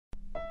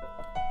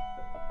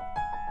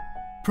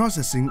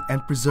Processing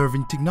and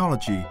preserving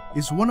technology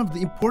is one of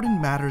the important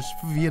matters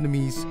for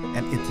Vietnamese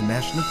and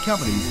international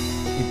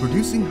companies in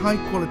producing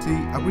high-quality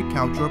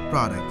agricultural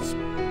products.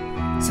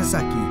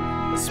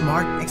 SASAKI,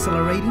 smart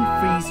accelerating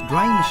freeze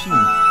drying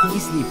machine,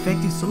 is the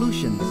effective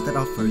solution that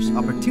offers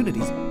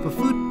opportunities for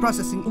food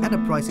processing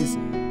enterprises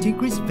to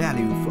increase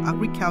value for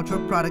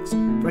agricultural products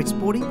for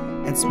exporting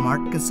and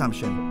smart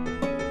consumption.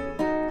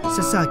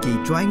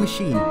 SASAKI drying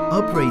machine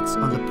operates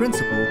on the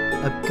principle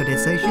of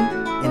condensation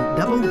and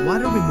double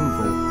water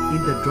removal in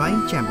the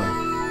drying chamber.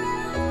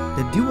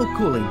 The dual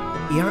cooling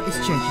air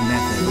exchanging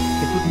method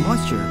can put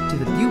moisture to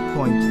the dew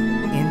point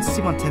and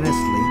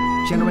simultaneously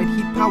generate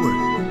heat power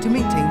to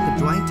maintain the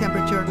drying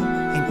temperature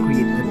and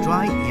create a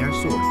dry air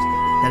source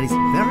that is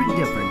very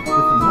different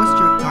with the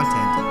moisture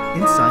content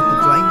inside the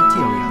drying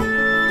material.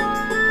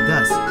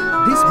 Thus,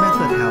 this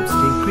method helps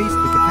to increase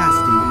the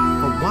capacity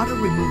for water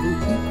removal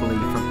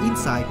equally from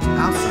inside to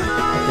outside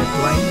of the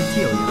drying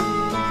material.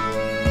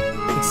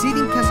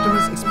 Exceeding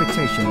customers'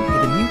 expectation in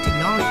the new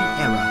technology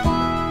era,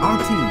 our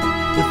team,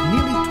 with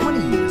nearly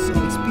 20 years of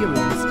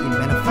experience in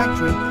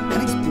manufacturing and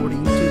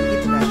exporting to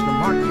the international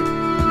market,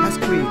 has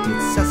created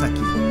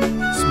SASAKI,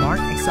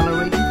 smart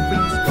accelerating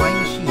freeze drying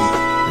machine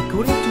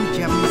according to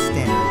Japanese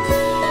standards.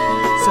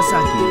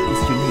 SASAKI is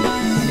unique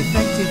and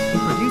effective in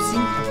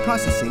producing and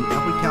processing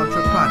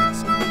agricultural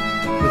products,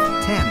 with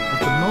 10 of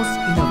the most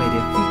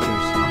innovative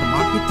features on the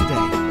market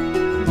today.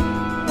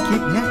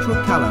 Keep natural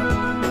color,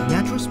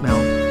 natural smell,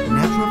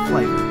 natural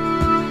flavor.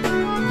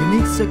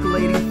 Unique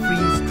circulating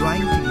freeze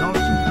drying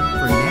technology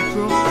for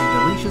natural and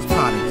delicious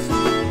products.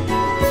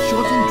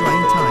 Shorten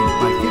drying time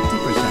by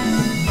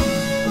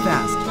 50%.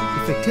 Fast,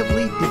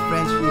 effectively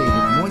differentiated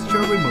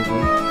moisture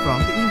removal from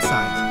the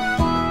inside.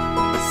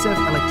 Save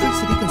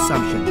electricity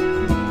consumption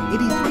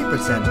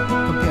 83%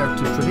 compared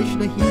to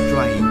traditional heat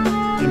drying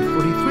and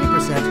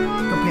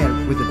 43%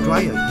 compared with the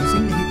dryer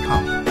using a heat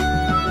pump.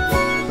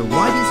 The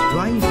widest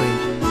drying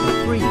range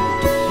of 3 to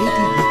 80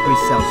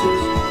 degrees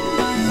Celsius.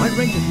 Wide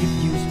range of heat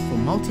used for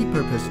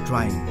multi-purpose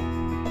drying.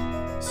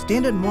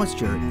 Standard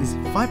moisture is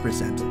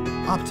 5%,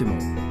 optimal.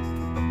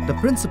 The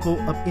principle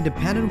of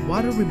independent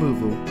water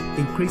removal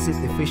increases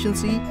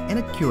efficiency and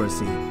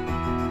accuracy.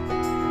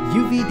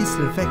 UV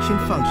disinfection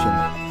function,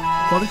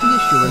 quality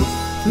assurance,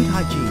 food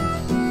hygiene.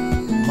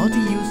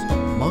 Multi-use,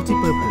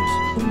 multi-purpose,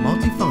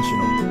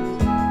 multifunctional.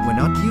 When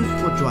not used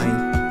for drying,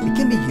 it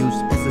can be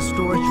used as a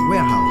storage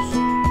warehouse.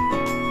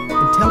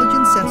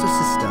 Intelligent sensor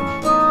system,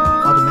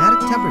 automatic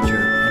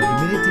temperature and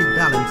humidity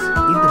balance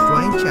in the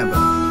drying chamber,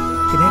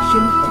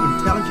 connection of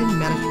intelligent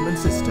management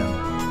system.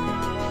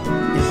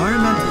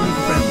 Environmentally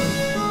friendly.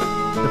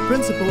 The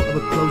principle of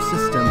a closed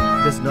system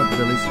does not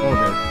release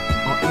odor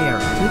or air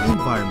to the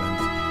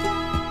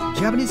environment.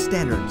 Japanese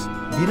standards,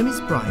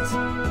 Vietnamese price.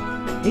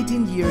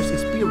 18 years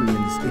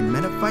experience in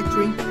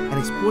manufacturing and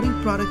exporting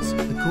products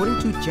according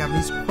to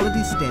Japanese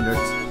quality standards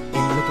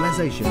and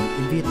localization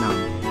in Vietnam.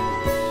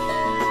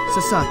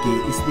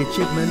 SASAKI is the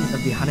achievement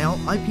of the Hanel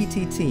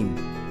IPT team,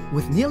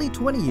 with nearly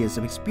 20 years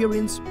of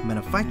experience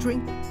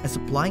manufacturing and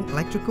supplying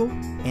electrical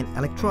and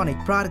electronic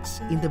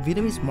products in the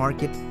Vietnamese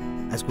market,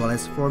 as well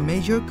as for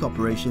major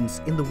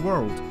corporations in the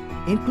world,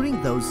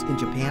 including those in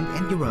Japan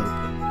and Europe.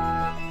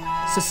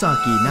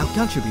 SASAKI now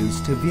contributes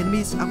to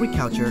Vietnamese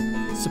agriculture,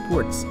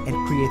 supports and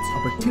creates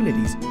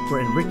opportunities for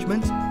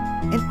enrichment,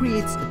 and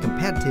creates a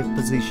competitive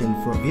position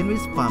for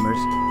Vietnamese farmers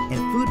and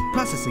food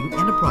processing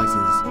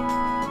enterprises.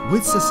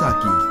 With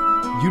SASAKI,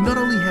 you not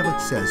only have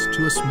access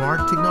to a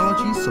smart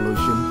technology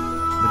solution,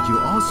 but you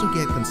also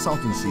get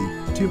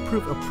consultancy to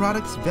improve a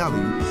product's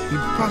value in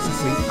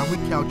processing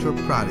agricultural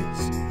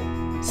products.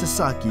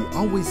 SASAKI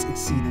always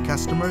exceeds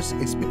customers'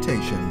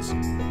 expectations.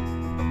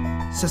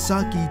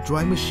 SASAKI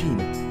dry machine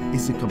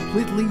is a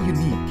completely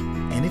unique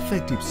and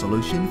effective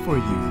solution for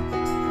you.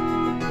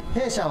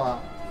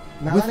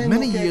 With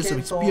many years of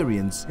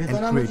experience and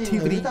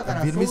creativity of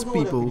Vietnamese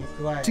people,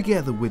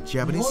 together with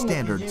Japanese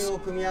standards,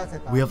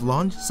 we have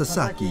launched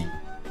SASAKI,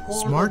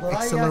 Smart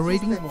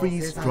Accelerating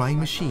Freeze Drying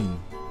Machine.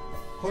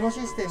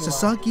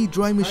 SASAKI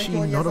dry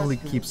machine not only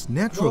keeps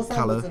natural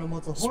color,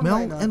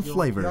 smell and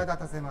flavor,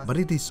 but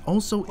it is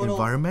also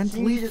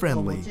environmentally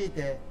friendly.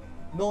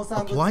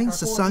 Applying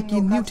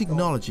SASAKI new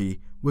technology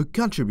will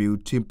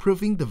contribute to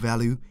improving the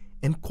value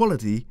and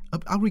quality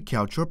of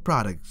agricultural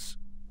products.